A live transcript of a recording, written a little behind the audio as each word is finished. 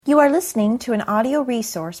You are listening to an audio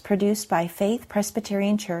resource produced by Faith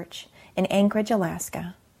Presbyterian Church in Anchorage,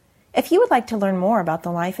 Alaska. If you would like to learn more about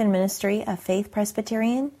the life and ministry of Faith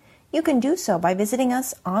Presbyterian, you can do so by visiting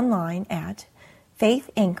us online at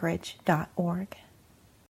faithanchorage.org.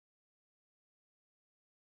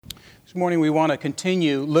 This morning we want to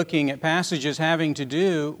continue looking at passages having to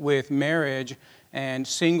do with marriage and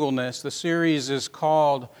singleness. The series is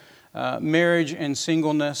called Marriage and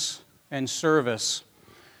Singleness and Service.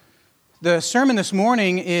 The sermon this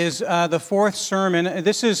morning is the fourth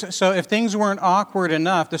sermon. So if things weren't awkward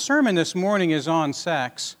enough, the sermon this morning is on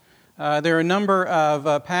sex. There are a number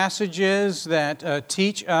of passages that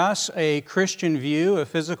teach us a Christian view of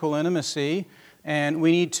physical intimacy, and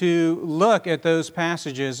we need to look at those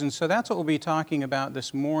passages. And so that's what we'll be talking about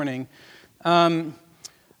this morning.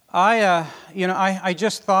 I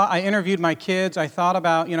just thought, I interviewed my kids. I thought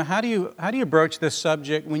about, how do you broach this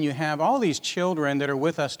subject when you have all these children that are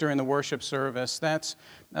with us during the worship service? That's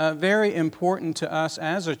very important to us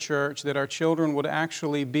as a church, that our children would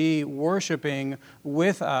actually be worshiping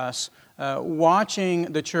with us,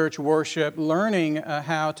 watching the church worship, learning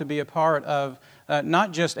how to be a part of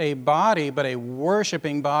not just a body, but a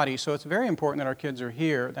worshiping body. So it's very important that our kids are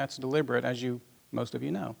here. That's deliberate, as most of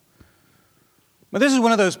you know. But this is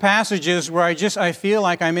one of those passages where I feel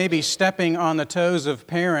like I may be stepping on the toes of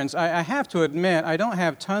parents. I have to admit, I don't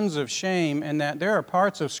have tons of shame in that there are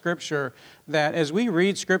parts of Scripture that as we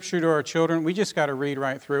read Scripture to our children, we just got to read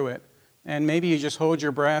right through it. And maybe you just hold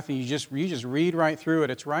your breath and you just read right through it.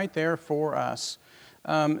 It's right there for us.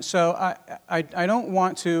 So I don't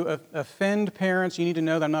want to offend parents. You need to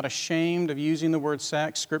know that I'm not ashamed of using the word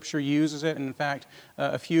sex. Scripture uses it, and in fact,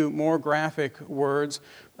 a few more graphic words.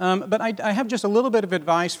 But I have just a little bit of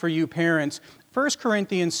advice for you parents. 1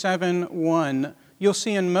 Corinthians 7:1, you'll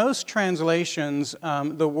see in most translations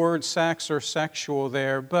the word sex or sexual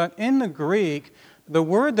there, but in the Greek, the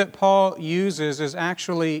word that Paul uses is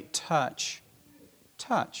actually touch.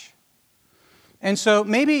 Touch. And so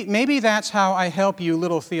maybe that's how I help you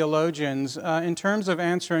little theologians in terms of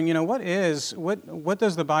answering, what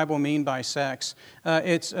does the Bible mean by sex?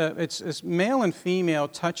 It's male and female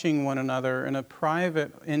touching one another in a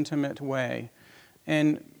private, intimate way.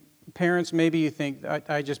 And parents, maybe you think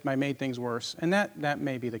I made things worse, and that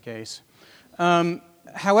may be the case.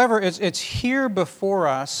 However, it's here before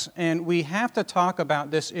us, and we have to talk about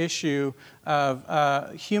this issue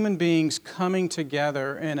of human beings coming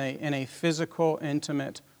together in a physical,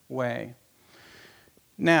 intimate way.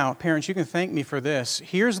 Now, parents, you can thank me for this.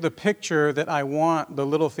 Here's the picture that I want the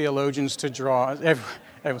little theologians to draw.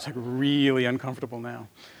 Everyone's really uncomfortable now.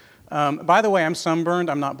 By the way, I'm sunburned.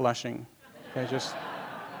 I'm not blushing.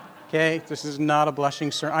 Okay, this is not a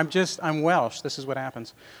blushing sermon. I'm Welsh. This is what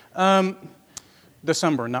happens. The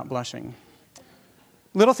sunburn, not blushing.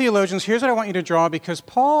 Little theologians, here's what I want you to draw, because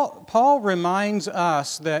Paul reminds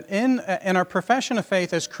us that in our profession of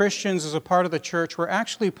faith as Christians, as a part of the church, we're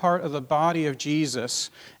actually part of the body of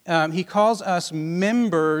Jesus. He calls us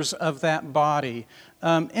members of that body,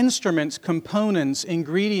 instruments, components,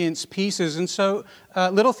 ingredients, pieces. And so,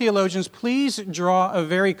 little theologians, please draw a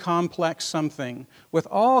very complex something with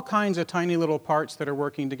all kinds of tiny little parts that are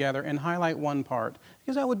working together, and highlight one part,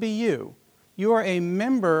 because that would be you. You are a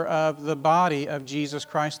member of the body of Jesus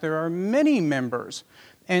Christ. There are many members.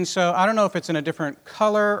 And so I don't know if it's in a different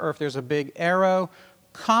color or if there's a big arrow.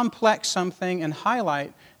 Complex something and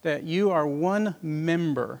highlight that you are one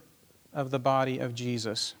member of the body of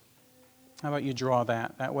Jesus. How about you draw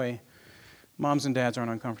that? That way moms and dads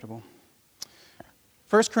aren't uncomfortable.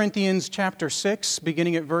 1 Corinthians chapter 6,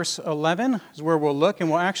 beginning at verse 11, is where we'll look, and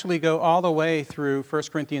we'll actually go all the way through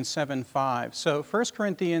 1 Corinthians 7:5. So 1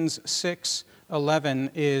 Corinthians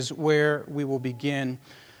 6:11 is where we will begin.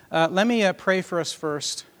 Let me pray for us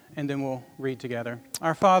first, and then we'll read together.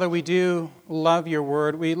 Our Father, we do love your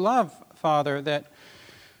word. We love, Father, that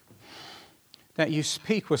you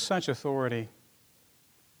speak with such authority.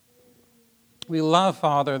 We love,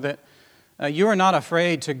 Father, that you are not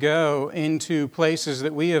afraid to go into places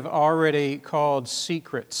that we have already called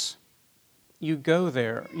secrets. You go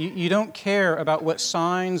there. You don't care about what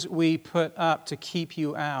signs we put up to keep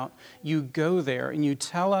you out. You go there and you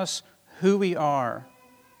tell us who we are.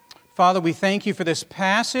 Father, we thank you for this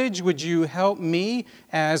passage. Would you help me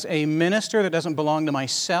as a minister that doesn't belong to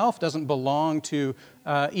myself, doesn't belong to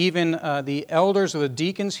even the elders or the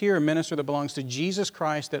deacons here, a minister that belongs to Jesus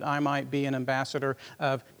Christ, that I might be an ambassador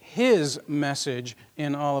of His message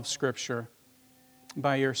in all of Scripture.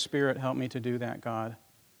 By your Spirit, help me to do that, God.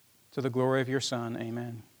 To the glory of your Son,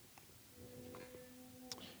 amen.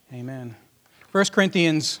 Amen. 1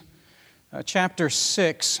 Corinthians chapter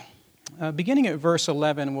 6. Beginning at verse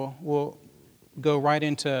 11, we'll go right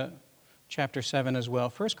into chapter 7 as well.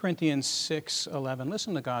 1 Corinthians 6:11.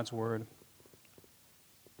 Listen to God's word.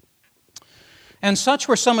 And such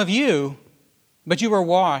were some of you, but you were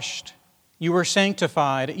washed, you were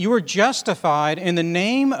sanctified, you were justified in the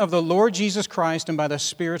name of the Lord Jesus Christ and by the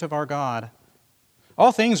Spirit of our God.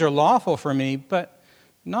 All things are lawful for me, but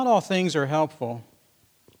not all things are helpful.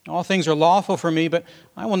 All things are lawful for me, but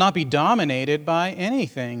I will not be dominated by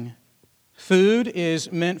anything. Food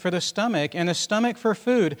is meant for the stomach, and the stomach for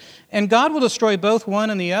food. And God will destroy both one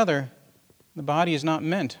and the other. The body is not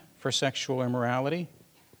meant for sexual immorality,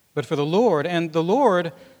 but for the Lord, and the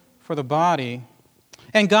Lord for the body.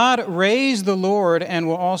 And God raised the Lord and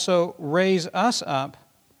will also raise us up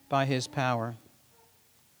by His power.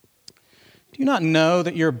 Do you not know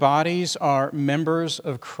that your bodies are members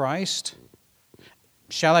of Christ?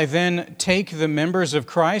 Shall I then take the members of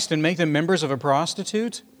Christ and make them members of a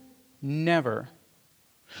prostitute? Never.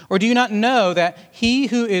 Or do you not know that he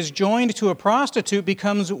who is joined to a prostitute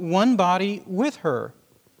becomes one body with her?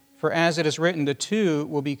 For as it is written, the two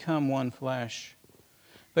will become one flesh.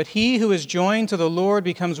 But he who is joined to the Lord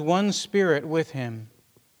becomes one spirit with Him.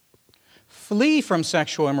 Flee from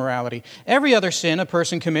sexual immorality. Every other sin a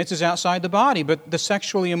person commits is outside the body, but the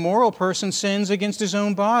sexually immoral person sins against his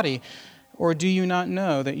own body. Or do you not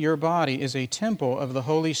know that your body is a temple of the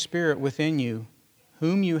Holy Spirit within you,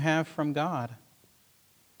 whom you have from God?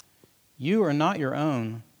 You are not your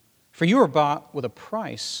own, for you are bought with a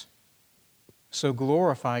price. So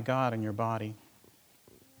glorify God in your body.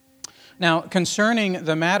 Now, concerning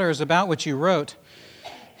the matters about which you wrote,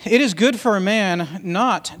 it is good for a man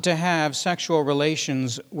not to have sexual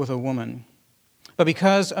relations with a woman. But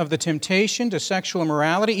because of the temptation to sexual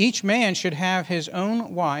immorality, each man should have his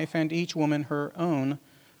own wife and each woman her own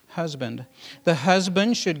husband. The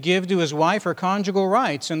husband should give to his wife her conjugal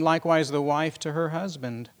rights, and likewise the wife to her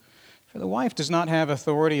husband. For the wife does not have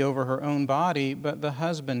authority over her own body, but the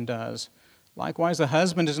husband does. Likewise, the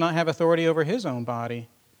husband does not have authority over his own body,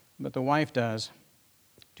 but the wife does.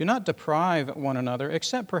 Do not deprive one another,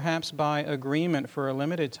 except perhaps by agreement for a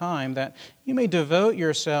limited time, that you may devote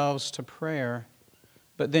yourselves to prayer,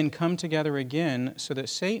 but then come together again, so that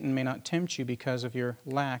Satan may not tempt you because of your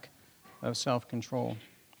lack of self-control.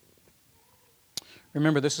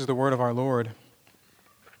 Remember, this is the word of our Lord.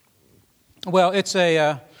 Well, it's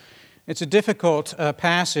a difficult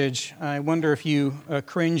passage. I wonder if you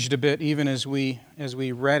cringed a bit even as we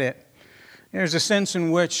read it. There's a sense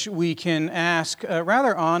in which we can ask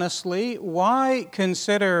rather honestly, why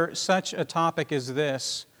consider such a topic as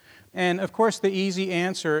this? And of course, the easy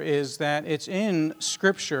answer is that it's in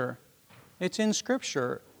Scripture. It's in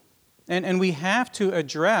Scripture. And we have to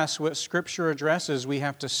address what Scripture addresses. We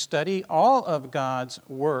have to study all of God's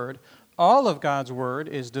Word. All of God's Word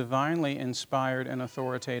is divinely inspired and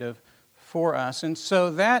authoritative for us. And so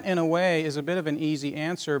that, in a way, is a bit of an easy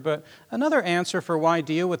answer. But another answer for why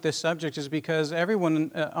deal with this subject is because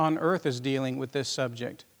everyone on earth is dealing with this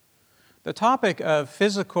subject. The topic of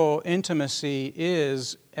physical intimacy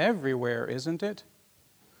is everywhere, isn't it?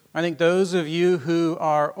 I think those of you who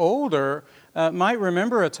are older might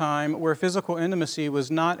remember a time where physical intimacy was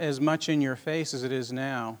not as much in your face as it is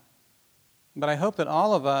now. But I hope that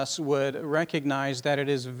all of us would recognize that it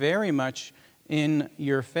is very much in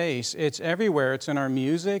your face. It's everywhere. It's in our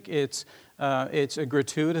music. It's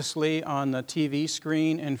gratuitously on the TV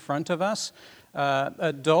screen in front of us.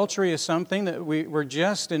 Adultery is something that we're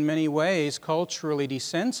just in many ways culturally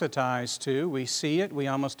desensitized to. We see it. We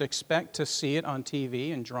almost expect to see it on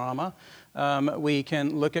TV and drama. We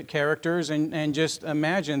can look at characters and just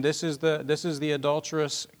imagine this is the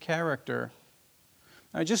adulterous character.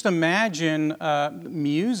 Just imagine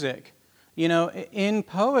music. You know, in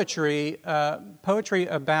poetry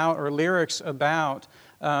about or lyrics about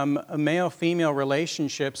male-female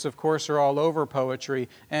relationships, of course, are all over poetry,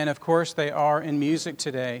 and of course they are in music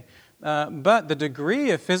today. But the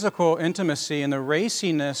degree of physical intimacy and the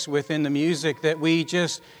raciness within the music that we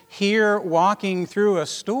just hear walking through a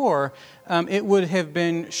store, it would have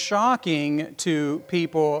been shocking to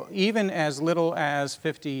people even as little as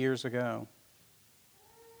 50 years ago.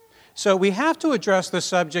 So we have to address the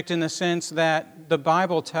subject in the sense that the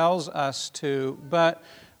Bible tells us to, but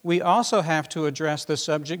we also have to address the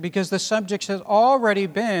subject because the subject has already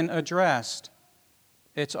been addressed.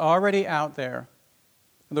 It's already out there.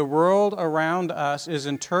 The world around us is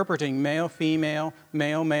interpreting male-female,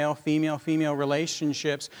 male-male, female-female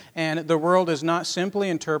relationships, and the world is not simply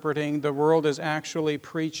interpreting, the world is actually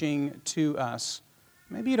preaching to us.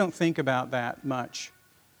 Maybe you don't think about that much.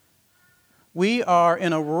 We are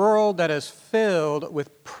in a world that is filled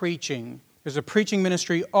with preaching. There's a preaching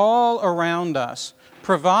ministry all around us,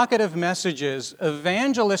 provocative messages,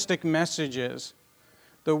 evangelistic messages.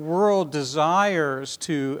 The world desires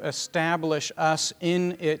to establish us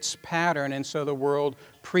in its pattern, and so the world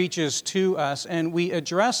preaches to us. And we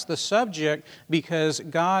address the subject because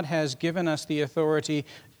God has given us the authority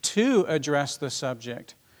to address the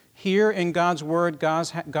subject. Here in God's Word,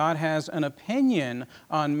 God has an opinion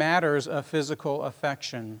on matters of physical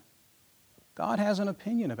affection. God has an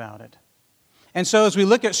opinion about it. And so as we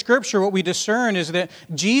look at Scripture, what we discern is that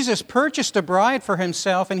Jesus purchased a bride for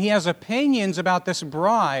Himself, and He has opinions about this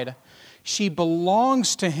bride. She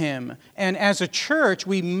belongs to Him. And as a church,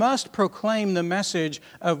 we must proclaim the message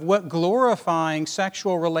of what glorifying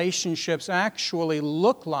sexual relationships actually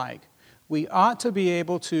look like. We ought to be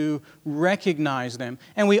able to recognize them.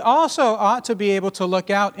 And we also ought to be able to look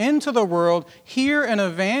out into the world, hear an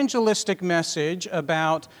evangelistic message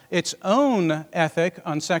about its own ethic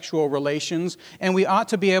on sexual relations, and we ought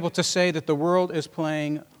to be able to say that the world is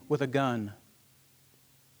playing with a gun.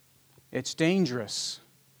 It's dangerous.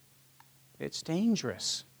 It's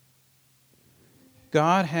dangerous.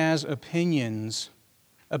 God has opinions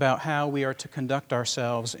about how we are to conduct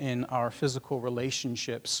ourselves in our physical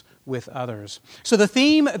relationships with others. So the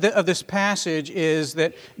theme of this passage is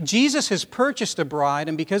that Jesus has purchased a bride,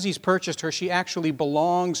 and because He's purchased her, she actually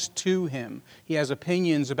belongs to Him. He has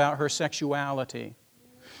opinions about her sexuality.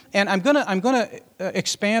 And I'm going to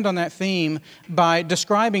expand on that theme by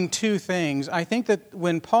describing two things. I think that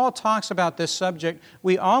when Paul talks about this subject,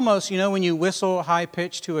 we almost, when you whistle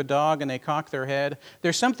high-pitched to a dog and they cock their head,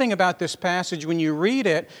 there's something about this passage, when you read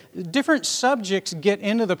it, different subjects get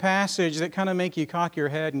into the passage that kind of make you cock your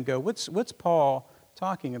head and go, what's Paul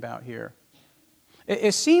talking about here?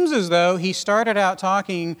 It seems as though he started out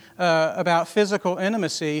talking about physical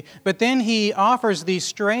intimacy, but then he offers these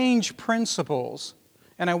strange principles.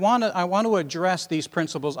 And I want to address these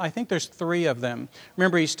principles. I think there's three of them.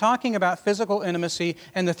 Remember, he's talking about physical intimacy,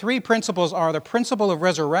 and the three principles are the principle of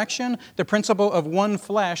resurrection, the principle of one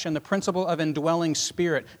flesh, and the principle of indwelling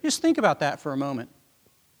spirit. Just think about that for a moment.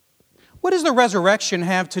 What does the resurrection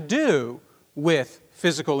have to do with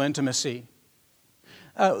physical intimacy?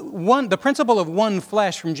 The principle of one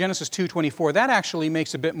flesh from Genesis 2:24, that actually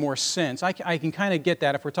makes a bit more sense. I can kind of get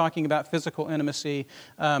that if we're talking about physical intimacy,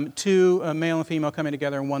 two male and female coming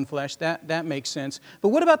together in one flesh, that makes sense. But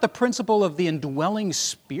what about the principle of the indwelling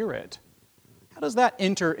spirit? How does that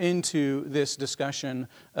enter into this discussion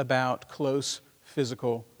about close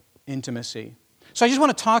physical intimacy? So I just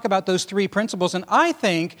want to talk about those three principles, and I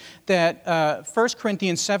think that 1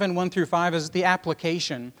 Corinthians 7, 1 through 5 is the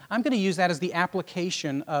application. I'm going to use that as the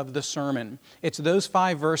application of the sermon. It's those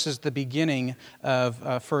 5 verses at the beginning of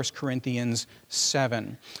 1 Corinthians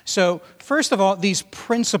 7. So first of all, these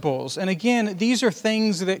principles, and again, these are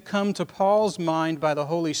things that come to Paul's mind by the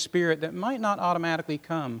Holy Spirit that might not automatically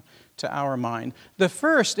come to our mind. The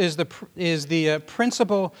first is the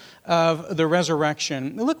principle of the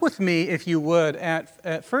resurrection. Look with me, if you would,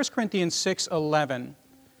 at 1 Corinthians 6:11.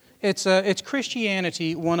 It's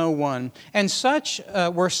Christianity 101. And such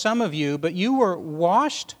were some of you, but you were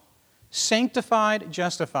washed, sanctified,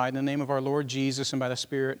 justified in the name of our Lord Jesus and by the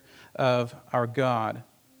Spirit of our God.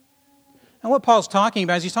 And what Paul's talking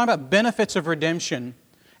about is he's talking about benefits of redemption.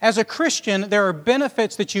 As a Christian, there are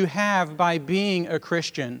benefits that you have by being a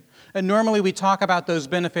Christian. And normally we talk about those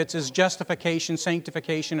benefits as justification,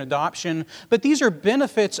 sanctification, adoption. But these are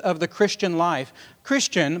benefits of the Christian life.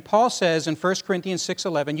 Christian, Paul says in 1 Corinthians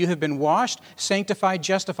 6:11, you have been washed, sanctified,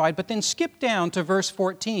 justified. But then skip down to verse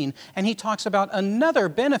 14, and he talks about another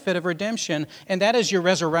benefit of redemption, and that is your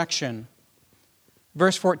resurrection.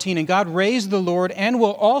 Verse 14, and God raised the Lord and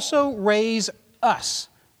will also raise us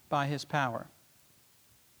by His power.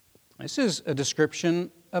 This is a description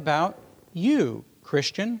about you,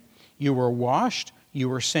 Christian. You were washed, you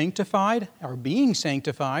were sanctified, or being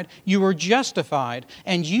sanctified, you were justified,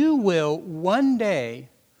 and you will one day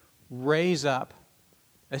raise up,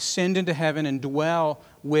 ascend into heaven, and dwell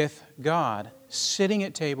with God, sitting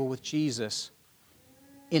at table with Jesus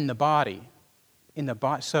in the body.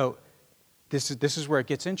 So this is where it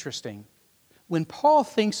gets interesting. When Paul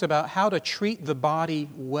thinks about how to treat the body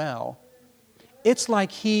well, it's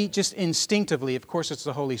like he just instinctively, of course it's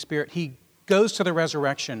the Holy Spirit, he goes to the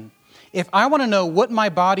resurrection. If I want to know what my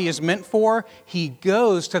body is meant for, he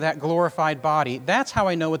goes to that glorified body. That's how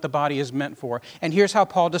I know what the body is meant for. And here's how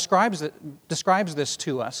Paul describes this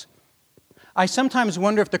to us. I sometimes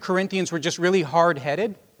wonder if the Corinthians were just really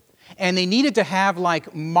hard-headed, and they needed to have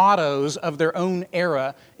like mottos of their own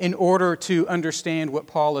era in order to understand what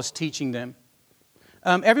Paul is teaching them.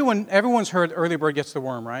 Everyone's heard early bird gets the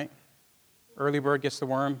worm, right? Early bird gets the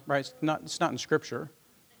worm, right? It's not in Scripture.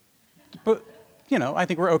 But, I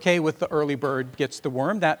think we're okay with the early bird gets the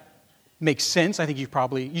worm. That makes sense. I think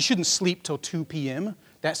you shouldn't sleep till 2 p.m.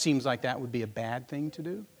 That seems like that would be a bad thing to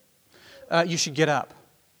do. You should get up.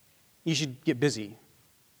 You should get busy.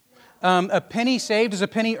 A penny saved is a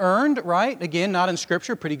penny earned, right? Again, not in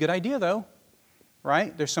Scripture. Pretty good idea, though,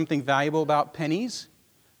 right? There's something valuable about pennies,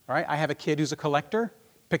 right? I have a kid who's a collector,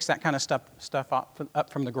 picks that kind of stuff up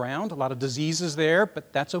from the ground. A lot of diseases there,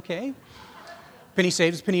 but that's okay. Penny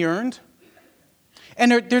saved is penny earned.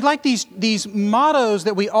 And they're like these mottos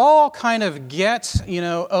that we all kind of get,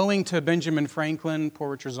 owing to Benjamin Franklin,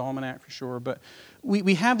 Poor Richard's Almanac for sure. But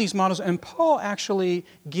we have these mottos, and Paul actually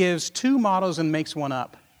gives 2 mottos and makes one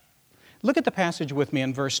up. Look at the passage with me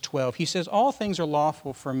in verse 12. He says, all things are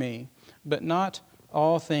lawful for me, but not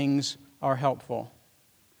all things are helpful.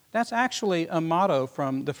 That's actually a motto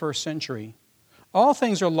from the first century. All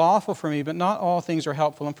things are lawful for me, but not all things are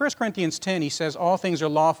helpful. In 1 Corinthians 10, he says, all things are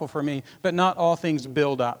lawful for me, but not all things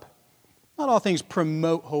build up. Not all things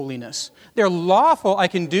promote holiness. They're lawful, I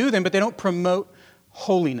can do them, but they don't promote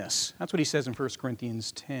holiness. That's what he says in 1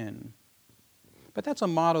 Corinthians 10. But that's a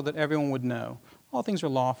motto that everyone would know. All things are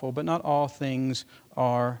lawful, but not all things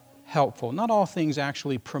are helpful. Not all things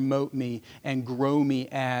actually promote me and grow me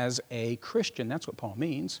as a Christian. That's what Paul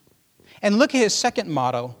means. And look at his second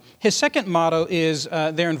motto. His second motto is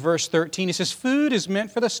there in verse 13. He says, food is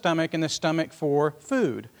meant for the stomach and the stomach for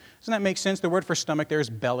food. Doesn't that make sense? The word for stomach there is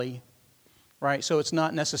belly, right? So it's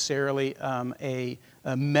not necessarily a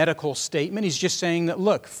medical statement. He's just saying that,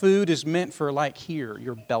 look, food is meant for like here,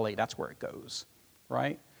 your belly. That's where it goes,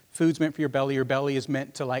 right? Food's meant for your belly. Your belly is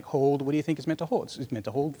meant to like hold. What do you think it's meant to hold? It's meant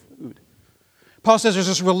to hold food. Paul says there's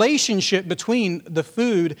this relationship between the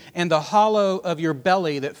food and the hollow of your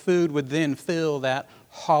belly, that food would then fill that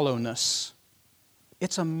hollowness.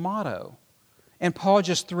 It's a motto. And Paul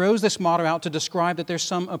just throws this motto out to describe that there's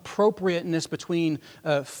some appropriateness between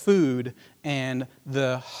food and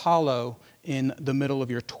the hollow in the middle of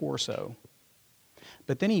your torso.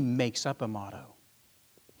 But then he makes up a motto.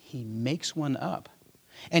 He makes one up.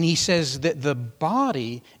 And he says that the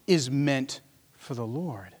body is meant for the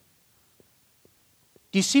Lord.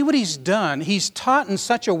 Do you see what he's done? He's taught in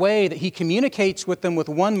such a way that he communicates with them with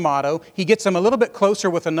one motto, he gets them a little bit closer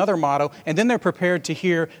with another motto, and then they're prepared to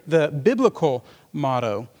hear the biblical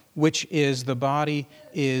motto, which is the body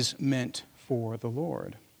is meant for the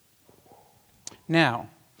Lord. Now,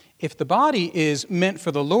 if the body is meant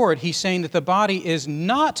for the Lord, he's saying that the body is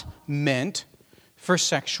not meant for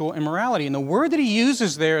sexual immorality. And the word that he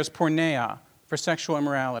uses there is porneia, for sexual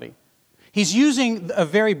immorality. He's using a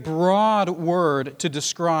very broad word to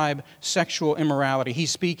describe sexual immorality.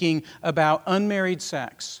 He's speaking about unmarried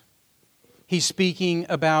sex. He's speaking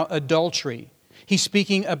about adultery. He's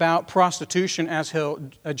speaking about prostitution, as he'll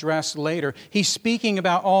address later. He's speaking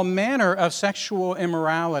about all manner of sexual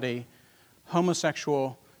immorality,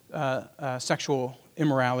 homosexual sexual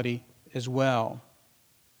immorality as well.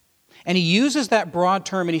 And he uses that broad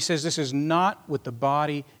term and he says this is not what the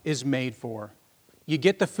body is made for. You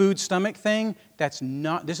get the food stomach thing? This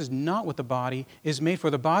is not what the body is made for.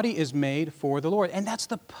 The body is made for the Lord. And that's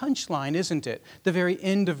the punchline, isn't it? The very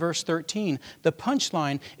end of verse 13. The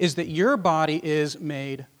punchline is that your body is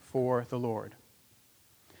made for the Lord.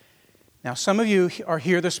 Now, some of you are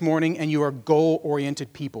here this morning and you are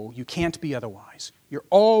goal-oriented people. You can't be otherwise. You're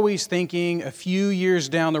always thinking a few years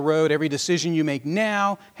down the road. Every decision you make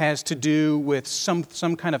now has to do with some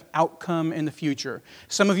kind of outcome in the future.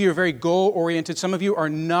 Some of you are very goal-oriented. Some of you are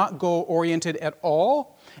not goal-oriented at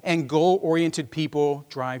all. And goal-oriented people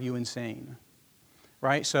drive you insane.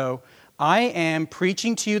 Right? So I am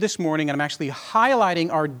preaching to you this morning, and I'm actually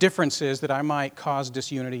highlighting our differences that I might cause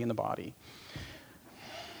disunity in the body.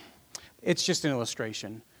 It's just an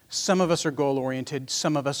illustration. Some of us are goal-oriented,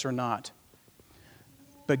 some of us are not.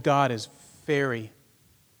 But God is very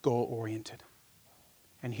goal-oriented.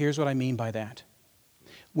 And here's what I mean by that.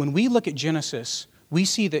 When we look at Genesis, we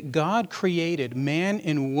see that God created man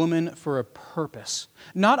and woman for a purpose.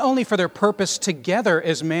 Not only for their purpose together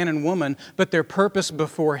as man and woman, but their purpose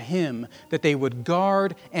before Him, that they would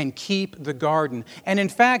guard and keep the garden. And in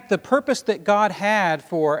fact, the purpose that God had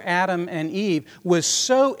for Adam and Eve was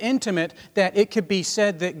so intimate that it could be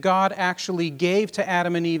said that God actually gave to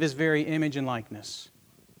Adam and Eve His very image and likeness,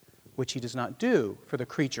 which He does not do for the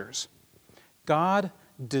creatures. God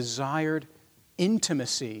desired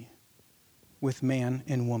intimacy with man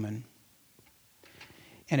and woman.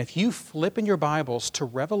 And if you flip in your Bibles to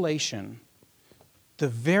Revelation, the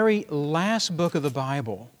very last book of the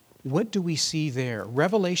Bible, What do we see there?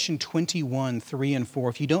 Revelation 21, 3 and 4.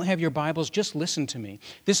 If you don't have your Bibles, just listen to me.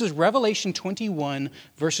 This is Revelation 21,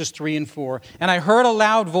 verses 3 and 4. And I heard a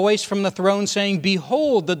loud voice from the throne saying,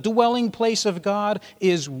 "Behold, the dwelling place of God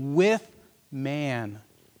is with man."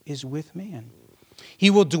 Is with man. He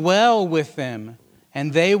will dwell with them,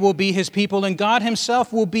 and they will be His people, and God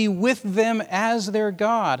Himself will be with them as their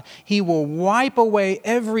God. He will wipe away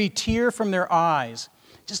every tear from their eyes.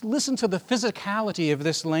 Just listen to the physicality of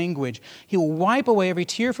this language. He will wipe away every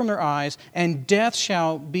tear from their eyes, and death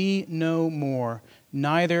shall be no more.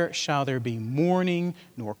 Neither shall there be mourning,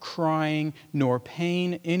 nor crying, nor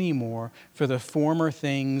pain anymore, for the former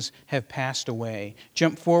things have passed away.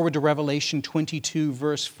 Jump forward to Revelation 22,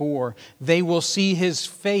 verse 4. They will see His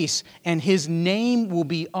face, and His name will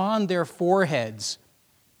be on their foreheads.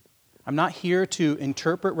 I'm not here to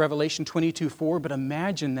interpret Revelation 22:4, but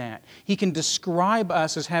imagine that. He can describe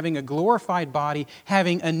us as having a glorified body,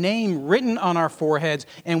 having a name written on our foreheads,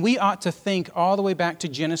 and we ought to think all the way back to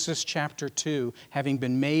Genesis chapter 2, having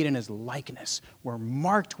been made in His likeness. We're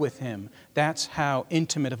marked with Him. That's how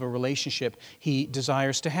intimate of a relationship He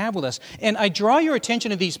desires to have with us. And I draw your attention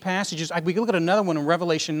to these passages. We can look at another one in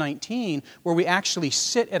Revelation 19, where we actually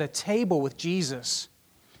sit at a table with Jesus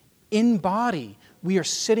in body. We are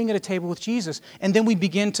sitting at a table with Jesus. And then we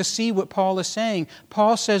begin to see what Paul is saying.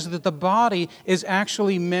 Paul says that the body is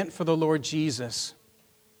actually meant for the Lord Jesus.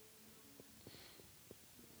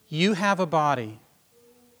 You have a body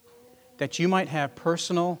that you might have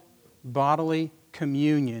personal bodily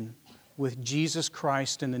communion with Jesus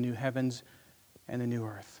Christ in the new heavens and the new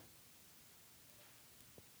earth.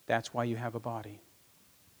 That's why you have a body.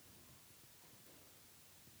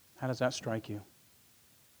 How does that strike you?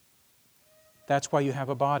 That's why you have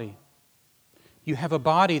a body. You have a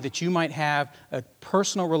body that you might have a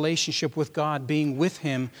personal relationship with God, being with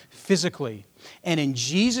Him physically. And in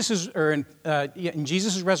Jesus'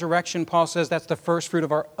 resurrection, Paul says that's the first fruit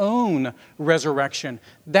of our own resurrection.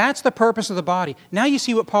 That's the purpose of the body. Now you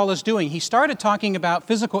see what Paul is doing. He started talking about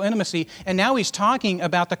physical intimacy, and now he's talking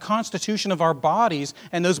about the constitution of our bodies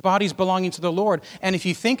and those bodies belonging to the Lord. And if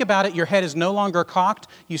you think about it, your head is no longer cocked.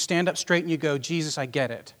 You stand up straight and you go, "Jesus, I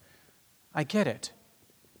get it. I get it.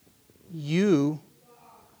 You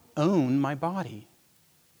own my body,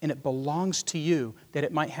 and it belongs to you, that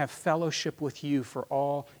it might have fellowship with you for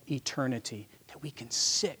all eternity, that we can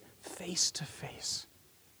sit face to face."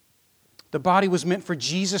 The body was meant for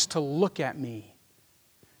Jesus to look at me.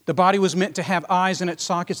 The body was meant to have eyes in its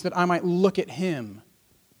sockets that I might look at Him.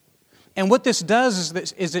 And what this does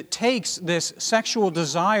is it takes this sexual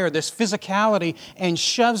desire, this physicality, and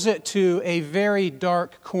shoves it to a very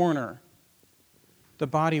dark corner. The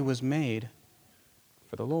body was made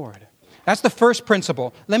for the Lord. That's the first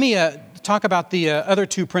principle. Let me talk about the other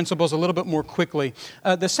two principles a little bit more quickly.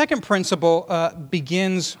 The second principle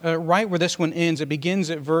begins right where this one ends. It begins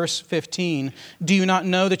at verse 15. "Do you not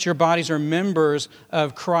know that your bodies are members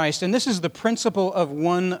of Christ?" And this is the principle of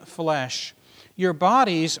one flesh. Your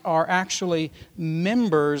bodies are actually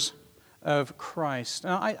members of Christ.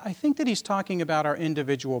 Now, I think that he's talking about our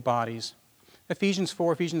individual bodies. Ephesians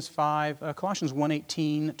 4, Ephesians 5, Colossians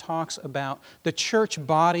 1:18 talks about the church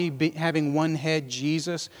body having one head,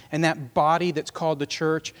 Jesus, and that body that's called the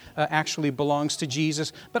church actually belongs to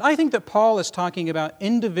Jesus. But I think that Paul is talking about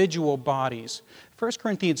individual bodies. 1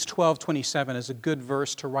 Corinthians 12:27 is a good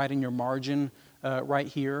verse to write in your margin right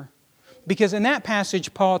here. Because in that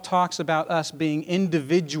passage, Paul talks about us being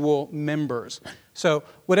individual members. So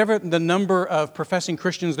whatever the number of professing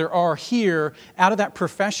Christians there are here, out of that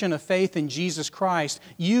profession of faith in Jesus Christ,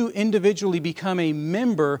 you individually become a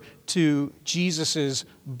member to Jesus'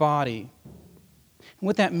 body. And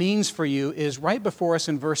what that means for you is right before us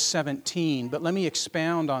in verse 17, but let me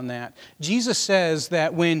expound on that. Jesus says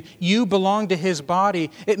that when you belong to His body,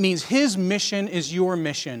 it means His mission is your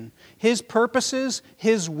mission. His purposes,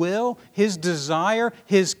 His will, His desire,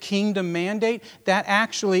 His kingdom mandate, that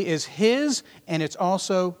actually is His and it's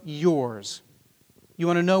also yours. You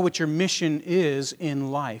want to know what your mission is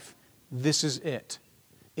in life? This is it.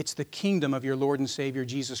 It's the kingdom of your Lord and Savior,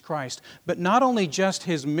 Jesus Christ. But not only just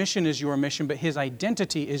His mission is your mission, but His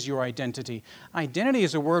identity is your identity. Identity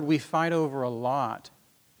is a word we fight over a lot.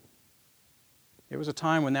 There was a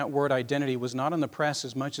time when that word identity was not on the press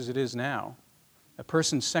as much as it is now. A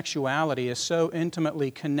person's sexuality is so intimately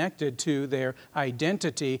connected to their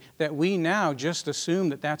identity that we now just assume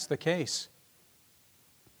that that's the case.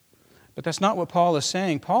 But that's not what Paul is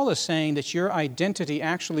saying. Paul is saying that your identity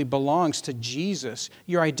actually belongs to Jesus.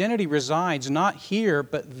 Your identity resides not here,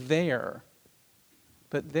 but there.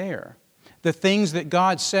 But there. The things that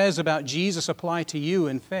God says about Jesus apply to you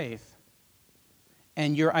in faith.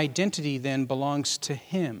 and your identity then belongs to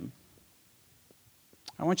Him.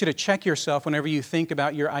 I want you to check yourself whenever you think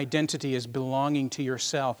about your identity as belonging to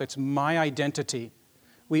yourself. It's my identity.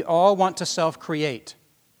 We all want to self-create.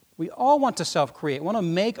 We all want to self-create, want to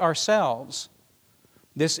make ourselves.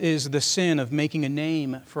 This is the sin of making a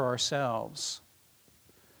name for ourselves.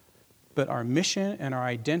 But our mission and our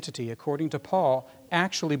identity, according to Paul,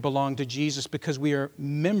 actually belong to Jesus because we are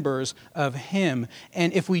members of Him.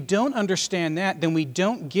 And if we don't understand that, then we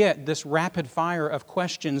don't get this rapid fire of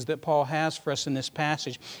questions that Paul has for us in this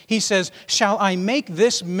passage. He says, shall I make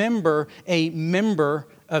this member a member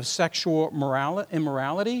of sexual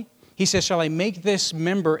immorality? He says, shall I make this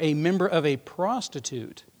member of a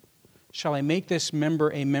prostitute? Shall I make this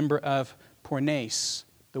member a member of pornes,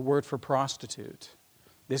 the word for prostitute?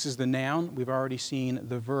 This is the noun. We've already seen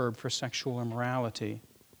the verb for sexual immorality.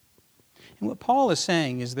 And what Paul is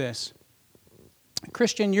saying is this.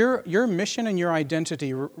 Christian, your mission and your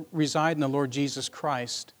identity reside in the Lord Jesus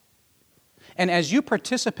Christ. And as you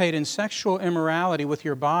participate in sexual immorality with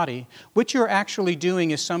your body, what you're actually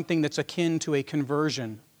doing is something that's akin to a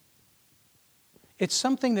conversion. It's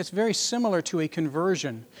something that's very similar to a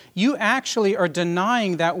conversion. You actually are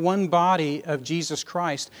denying that one body of Jesus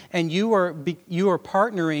Christ, and you are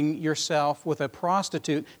partnering yourself with a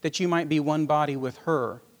prostitute that you might be one body with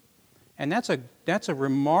her. And that's a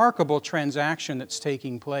remarkable transaction that's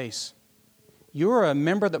taking place. You're a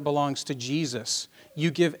member that belongs to Jesus.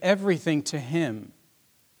 You give everything to Him.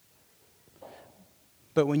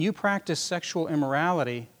 But when you practice sexual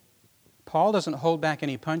immorality, Paul doesn't hold back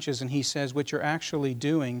any punches, and he says what you're actually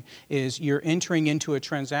doing is you're entering into a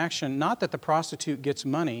transaction, not that the prostitute gets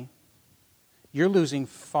money. You're losing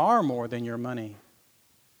far more than your money.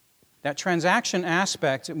 That transaction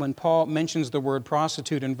aspect, when Paul mentions the word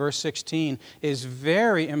prostitute in verse 16, is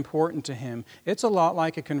very important to him. It's a lot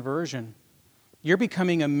like a conversion. You're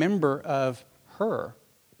becoming a member of her,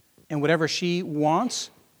 and whatever she wants,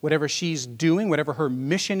 whatever she's doing, whatever her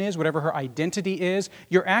mission is, whatever her identity is,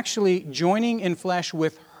 you're actually joining in flesh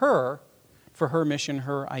with her for her mission,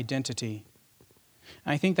 her identity.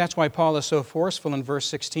 And I think that's why Paul is so forceful in verse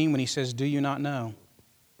 16 when he says, do you not know?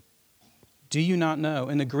 Do you not know?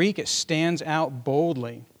 In the Greek, it stands out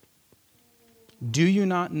boldly. Do you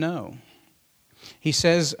not know? He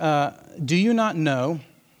says, do you not know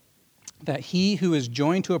that he who is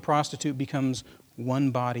joined to a prostitute becomes one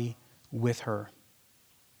body with her?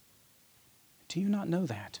 Do you not know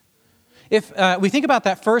that? If we think about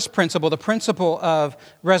that first principle, the principle of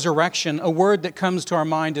resurrection, a word that comes to our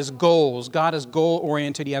mind is goals. God is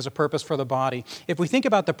goal-oriented. He has a purpose for the body. If we think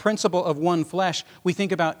about the principle of one flesh, we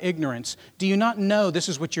think about ignorance. Do you not know this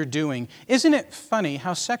is what you're doing? Isn't it funny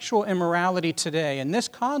how sexual immorality today, in this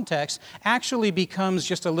context, actually becomes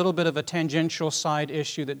just a little bit of a tangential side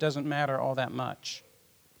issue that doesn't matter all that much?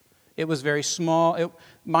 It was very small.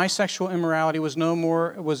 My sexual immorality was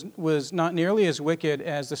not nearly as wicked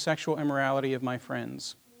as the sexual immorality of my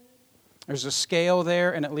friends. There's a scale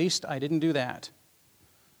there, and at least I didn't do that.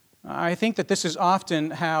 I think that this is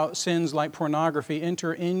often how sins like pornography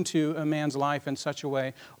enter into a man's life in such a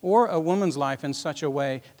way, or a woman's life in such a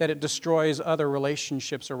way, that it destroys other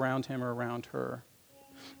relationships around him or around her.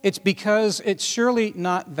 It's because it's surely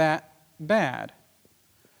not that bad.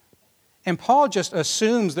 And Paul just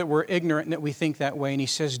assumes that we're ignorant and that we think that way. And he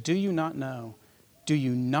says, do you not know? Do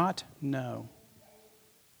you not know?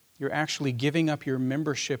 You're actually giving up your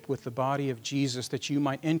membership with the body of Jesus that you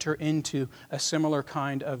might enter into a similar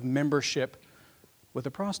kind of membership with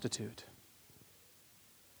a prostitute.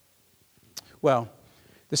 Well,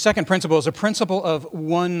 the second principle is a principle of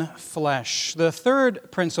one flesh. The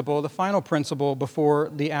third principle, the final principle before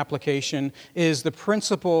the application, is the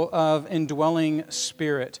principle of indwelling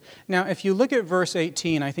spirit. Now, if you look at verse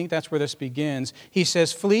 18, I think that's where this begins. He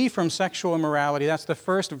says, flee from sexual immorality. That's the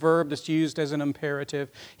first verb that's used as an imperative.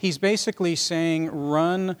 He's basically saying,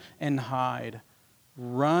 run and hide.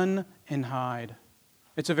 Run and hide.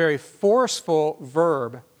 It's a very forceful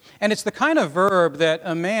verb. And it's the kind of verb that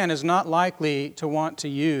a man is not likely to want to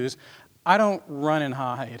use. I don't run and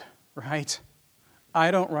hide, right? I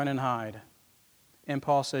don't run and hide. And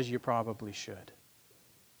Paul says you probably should.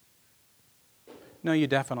 No, you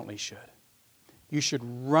definitely should. You should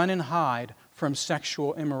run and hide from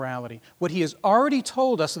sexual immorality. What he has already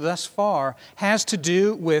told us thus far has to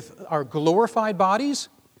do with our glorified bodies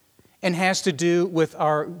and has to do with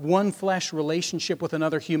our one flesh relationship with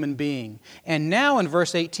another human being. And now in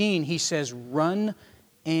verse 18, he says, run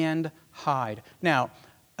and hide. Now,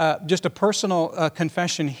 just a personal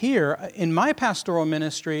confession here. In my pastoral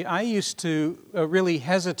ministry, I used to really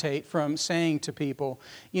hesitate from saying to people,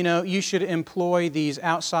 you should employ these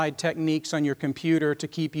outside techniques on your computer to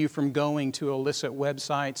keep you from going to illicit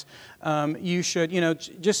websites. You should,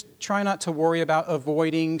 just try not to worry about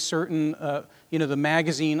avoiding certain, the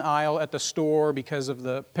magazine aisle at the store because of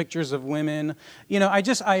the pictures of women.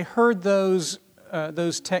 I heard those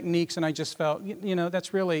techniques and I just felt,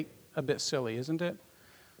 that's really a bit silly, isn't it?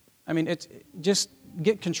 I mean, it's just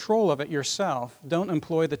get control of it yourself. Don't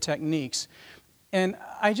employ the techniques. And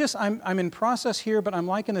I'm in process here, but I'm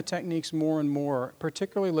liking the techniques more and more,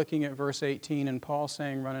 particularly looking at verse 18 and Paul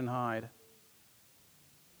saying, run and hide.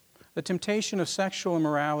 The temptation of sexual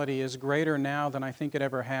immorality is greater now than I think it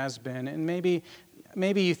ever has been. And maybe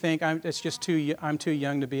you think I'm too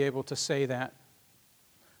young to be able to say that.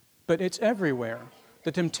 But it's everywhere.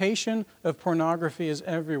 The temptation of pornography is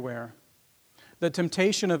everywhere. The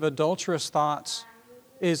temptation of adulterous thoughts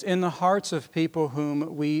is in the hearts of people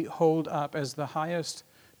whom we hold up as the highest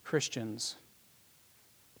Christians.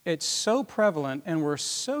 It's so prevalent and we're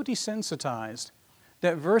so desensitized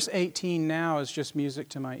that verse 18 now is just music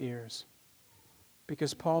to my ears.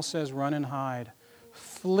 Because Paul says, run and hide.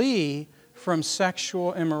 Flee from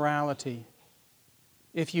sexual immorality.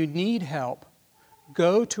 If you need help,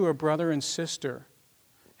 go to a brother and sister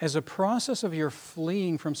as a process of your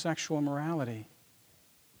fleeing from sexual immorality.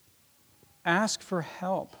 Ask for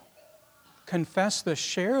help. Confess this,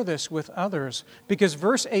 share this with others. Because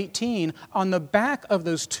verse 18, on the back of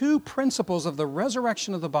those two principles of the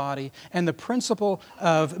resurrection of the body and the principle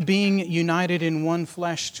of being united in one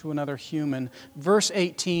flesh to another human, verse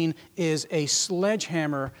 18 is a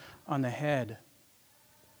sledgehammer on the head.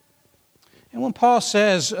 And when Paul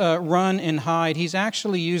says run and hide, he's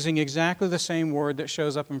actually using exactly the same word that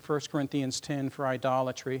shows up in 1 Corinthians 10 for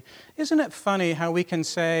idolatry. Isn't it funny how we can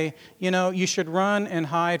say, you should run and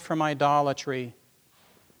hide from idolatry,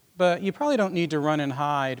 but you probably don't need to run and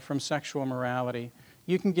hide from sexual immorality.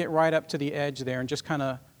 You can get right up to the edge there and just kind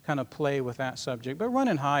of play with that subject, but run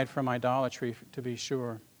and hide from idolatry to be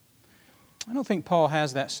sure. I don't think Paul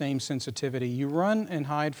has that same sensitivity. You run and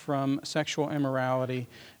hide from sexual immorality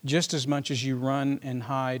just as much as you run and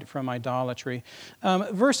hide from idolatry.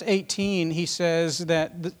 Verse 18, he says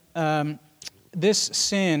that this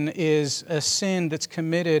sin is a sin that's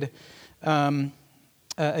committed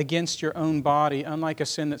against your own body, unlike a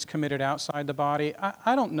sin that's committed outside the body.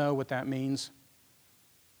 I don't know what that means.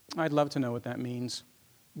 I'd love to know what that means.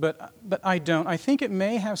 But I don't. I think it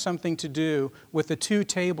may have something to do with the two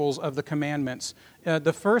tables of the commandments.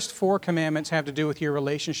 The first 4 commandments have to do with your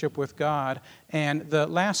relationship with God, and the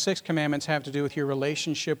last 6 commandments have to do with your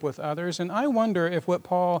relationship with others. And I wonder if what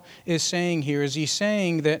Paul is saying here is he's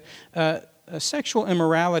saying that sexual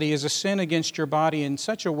immorality is a sin against your body in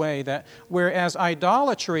such a way that whereas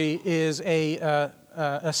idolatry is a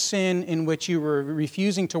sin in which you were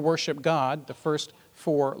refusing to worship God, the first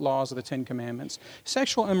 4 laws of the 10 Commandments.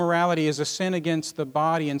 Sexual immorality is a sin against the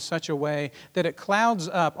body in such a way that it clouds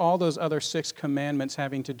up all those other 6 commandments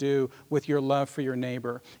having to do with your love for your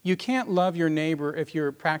neighbor. You can't love your neighbor if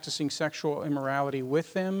you're practicing sexual immorality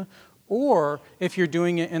with them, or if you're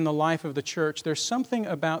doing it in the life of the church. There's something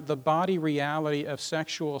about the body reality of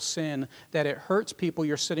sexual sin that it hurts people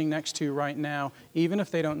you're sitting next to right now, even if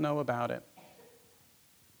they don't know about it.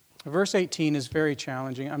 Verse 18 is very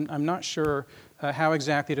challenging. I'm not sure how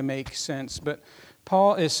exactly to make sense, but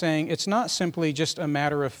Paul is saying it's not simply just a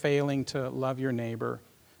matter of failing to love your neighbor.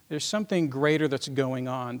 There's something greater that's going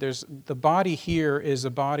on. The body here is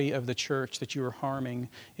a body of the church that you are harming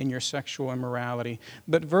in your sexual immorality.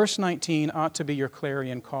 But verse 19 ought to be your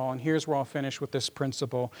clarion call, and here's where I'll finish with this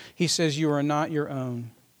principle. He says, you are not your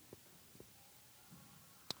own.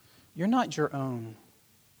 You're not your own.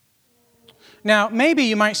 Now, maybe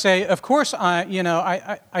you might say, of course, I'm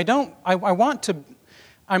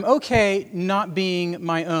okay not being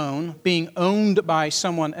my own, being owned by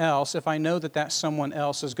someone else if I know that someone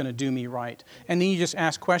else is going to do me right. And then you just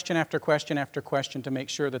ask question after question after question to make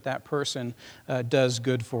sure that person does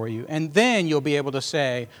good for you. And then you'll be able to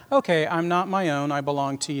say, okay, I'm not my own, I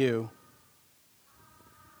belong to you.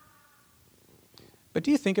 But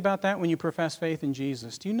do you think about that when you profess faith in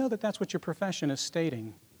Jesus? Do you know that that's what your profession is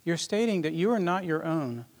stating? You're stating that you are not your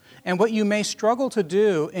own. And what you may struggle to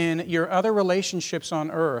do in your other relationships on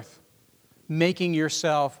earth, making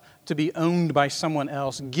yourself to be owned by someone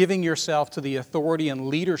else, giving yourself to the authority and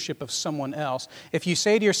leadership of someone else, if you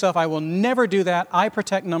say to yourself, I will never do that, I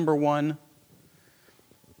protect number one,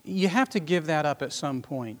 you have to give that up at some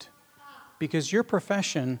point. because your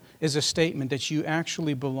profession is a statement that you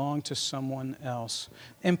actually belong to someone else.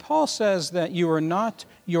 And Paul says that you are not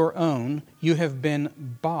your own, you have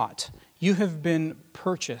been bought. You have been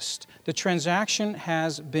purchased. The transaction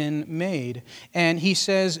has been made. And he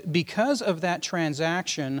says, because of that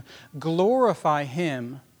transaction, glorify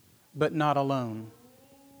Him, but not alone.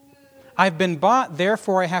 I've been bought,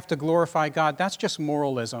 therefore I have to glorify God. That's just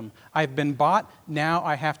moralism. I've been bought, now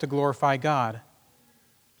I have to glorify God.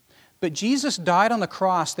 But Jesus died on the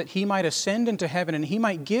cross that He might ascend into heaven and He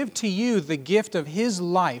might give to you the gift of His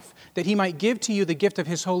life, that He might give to you the gift of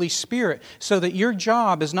His Holy Spirit, so that your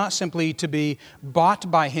job is not simply to be bought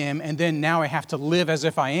by Him and then now I have to live as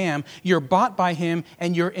if I am. You're bought by Him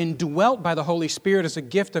and you're indwelt by the Holy Spirit as a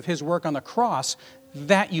gift of His work on the cross,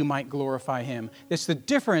 that you might glorify Him. It's the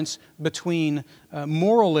difference between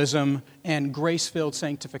moralism and grace-filled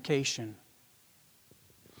sanctification.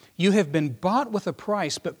 You have been bought with a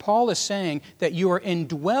price, but Paul is saying that you are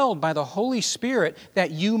indwelled by the Holy Spirit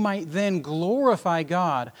that you might then glorify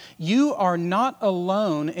God. You are not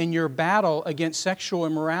alone in your battle against sexual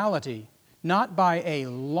immorality. Not by a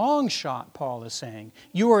long shot, Paul is saying.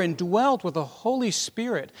 You are indwelt with the Holy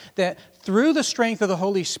Spirit, that through the strength of the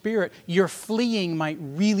Holy Spirit, your fleeing might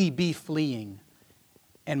really be fleeing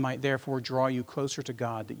and might therefore draw you closer to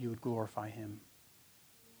God that you would glorify Him.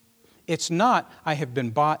 It's not, I have been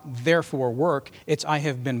bought, therefore work. It's, I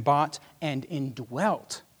have been bought and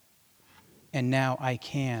indwelt, and now I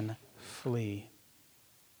can flee.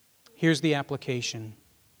 Here's the application.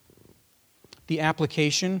 The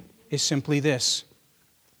application is simply this.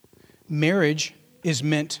 Marriage is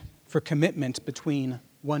meant for commitment between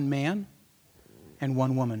one man and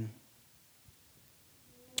one woman.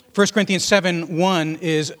 1 Corinthians 7:1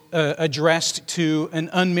 is addressed to an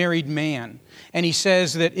unmarried man. And he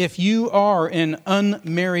says that if you are an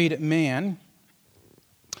unmarried man,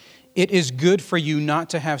 it is good for you not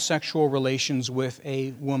to have sexual relations with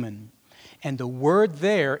a woman. And the word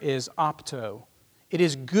there is opto. It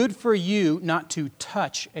is good for you not to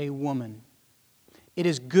touch a woman. It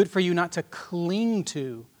is good for you not to cling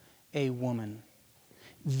to a woman.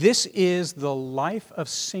 This is the life of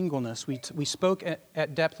singleness. We spoke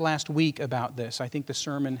at depth last week about this. I think the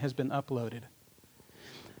sermon has been uploaded.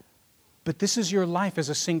 But this is your life as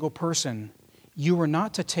a single person. You are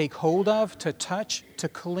not to take hold of, to touch, to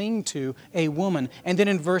cling to a woman. And then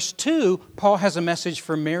in verse 2, Paul has a message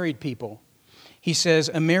for married people. He says,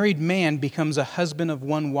 a married man becomes a husband of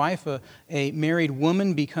one wife. A married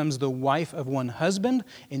woman becomes the wife of one husband.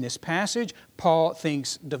 In this passage, Paul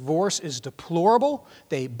thinks divorce is deplorable.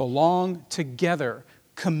 They belong together,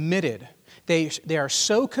 committed. They are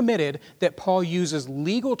so committed that Paul uses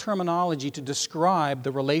legal terminology to describe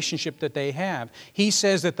the relationship that they have. He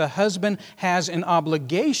says that the husband has an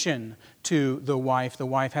obligation to the wife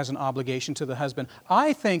has an obligation to the husband.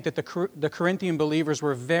 I think that the Corinthian believers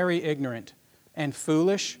were very ignorant and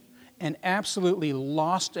foolish and absolutely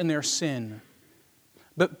lost in their sin.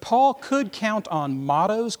 But Paul could count on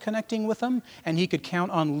mottos connecting with them, and he could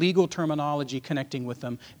count on legal terminology connecting with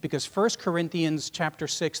them, because 1 Corinthians chapter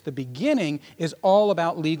 6, the beginning, is all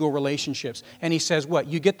about legal relationships. And he says, what?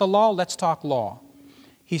 You get the law? Let's talk law.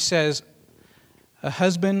 He says, a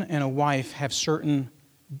husband and a wife have certain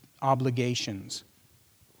obligations,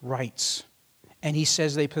 rights. And he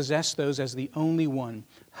says they possess those as the only one.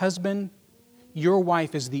 Husband, your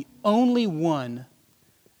wife is the only one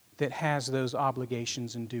that has those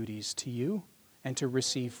obligations and duties to you and to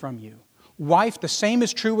receive from you. Wife, the same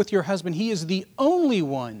is true with your husband. He is the only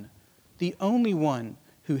one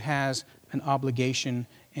who has an obligation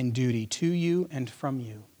and duty to you and from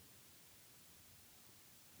you.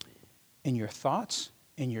 In your thoughts,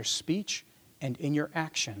 in your speech, and in your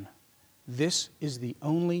action, this is the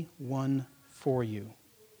only one for you.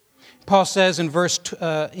 Paul says in verse,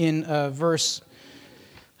 I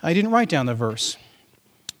didn't write down the verse.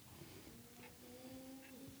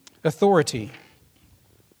 Authority.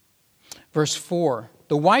 Verse 4,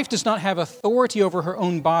 the wife does not have authority over her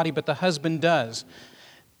own body, but the husband does.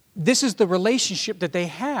 This is the relationship that they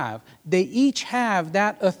have. They each have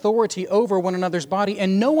that authority over one another's body,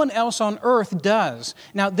 and no one else on earth does.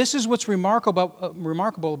 Now, this is what's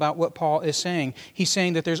remarkable about what Paul is saying. He's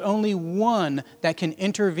saying that there's only one that can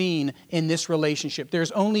intervene in this relationship.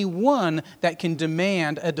 There's only one that can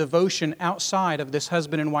demand a devotion outside of this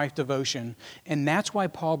husband and wife devotion. And that's why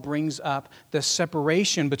Paul brings up the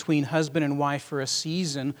separation between husband and wife for a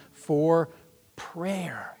season for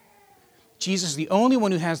prayer. Jesus is the only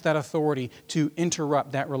one who has that authority to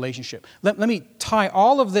interrupt that relationship. Let me tie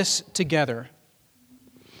all of this together.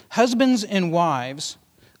 Husbands and wives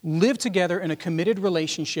live together in a committed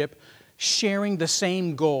relationship, sharing the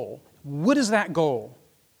same goal. What is that goal?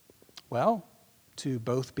 Well, to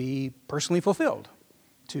both be personally fulfilled,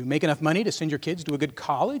 to make enough money to send your kids to a good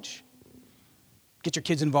college, get your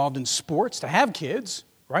kids involved in sports, to have kids,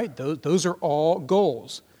 right? Those are all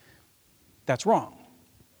goals. That's wrong.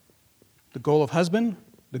 The goal of husband,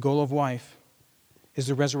 the goal of wife, is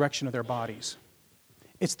the resurrection of their bodies.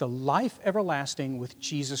 It's the life everlasting with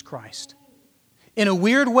Jesus Christ. In a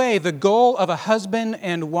weird way, the goal of a husband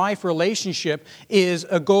and wife relationship is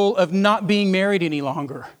a goal of not being married any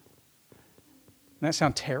longer. Doesn't that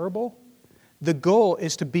sound terrible? The goal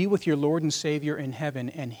is to be with your Lord and Savior in heaven,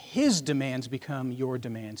 and His demands become your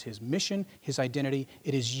demands. His mission, His identity,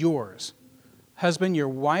 it is yours. Husband, your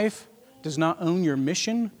wife does not own your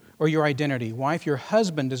mission or your identity. Wife, your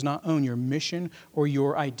husband does not own your mission or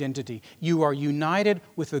your identity. You are united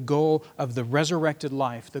with the goal of the resurrected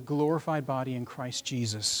life, the glorified body in Christ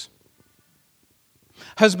Jesus.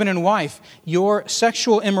 Husband and wife, your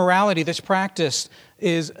sexual immorality that's practiced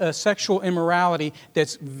is a sexual immorality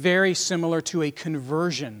that's very similar to a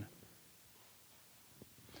conversion.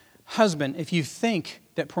 Husband, if you think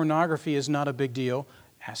that pornography is not a big deal,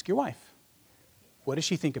 ask your wife. What does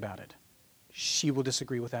she think about it? She will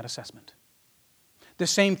disagree with that assessment. The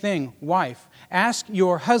same thing, wife. Ask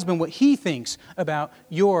your husband what he thinks about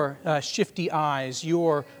your shifty eyes,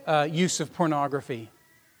 your use of pornography.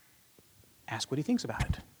 Ask what he thinks about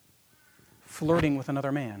it. Flirting with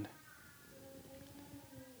another man.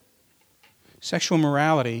 Sexual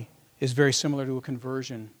morality is very similar to a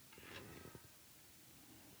conversion.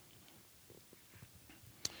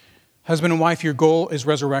 Husband and wife, your goal is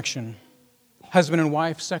resurrection. Husband and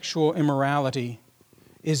wife, sexual immorality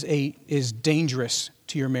is dangerous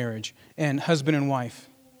to your marriage. And husband and wife,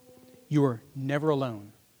 you are never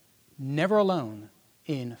alone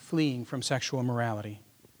in fleeing from sexual immorality.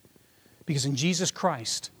 Because in Jesus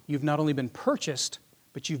Christ, you've not only been purchased,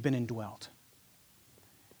 but you've been indwelt.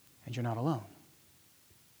 And you're not alone.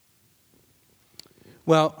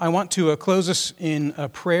 Well, I want to close us in a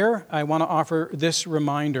prayer. I want to offer this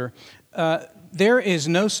reminder. There is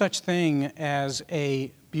no such thing as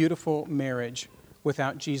a beautiful marriage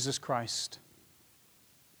without Jesus Christ.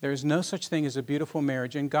 There is no such thing as a beautiful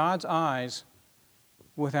marriage in God's eyes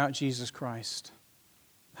without Jesus Christ.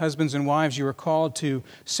 Husbands and wives, you are called to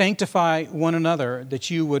sanctify one another, that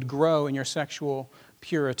you would grow in your sexual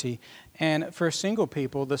purity. And for single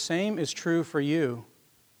people, the same is true for you.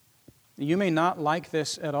 You may not like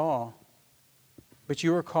this at all, but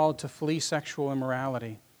you are called to flee sexual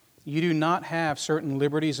immorality. You do not have certain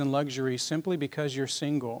liberties and luxuries simply because you're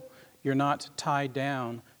single. You're not tied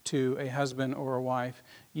down to a husband or a wife.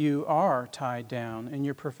 You are tied down in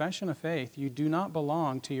your profession of faith. You do not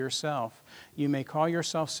belong to yourself. You may call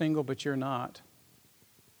yourself single, but you're not.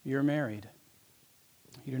 You're married.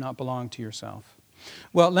 You do not belong to yourself.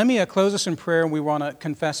 Well, let me close us in prayer, and we want to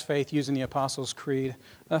confess faith using the Apostles' Creed.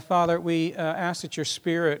 Father, we ask that your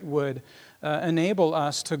Spirit would enable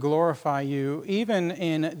us to glorify you, even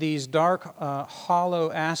in these dark,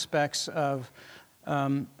 hollow aspects of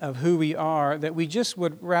who we are, that we just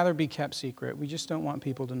would rather be kept secret. We just don't want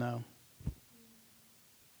people to know.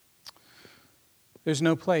 There's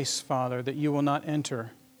no place, Father, that you will not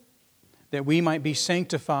enter, that we might be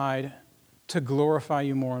sanctified to glorify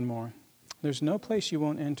you more and more. There's no place you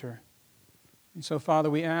won't enter. And so, Father,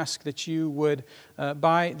 we ask that you would,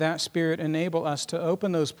 by that Spirit, enable us to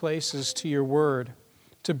open those places to your word,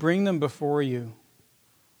 to bring them before you,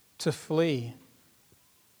 to flee,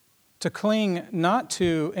 to cling not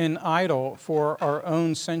to an idol for our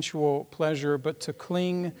own sensual pleasure, but to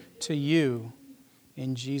cling to you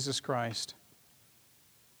in Jesus Christ.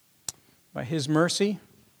 By His mercy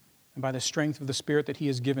and by the strength of the Spirit that He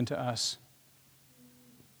has given to us,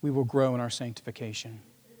 we will grow in our sanctification.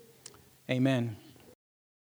 Amen.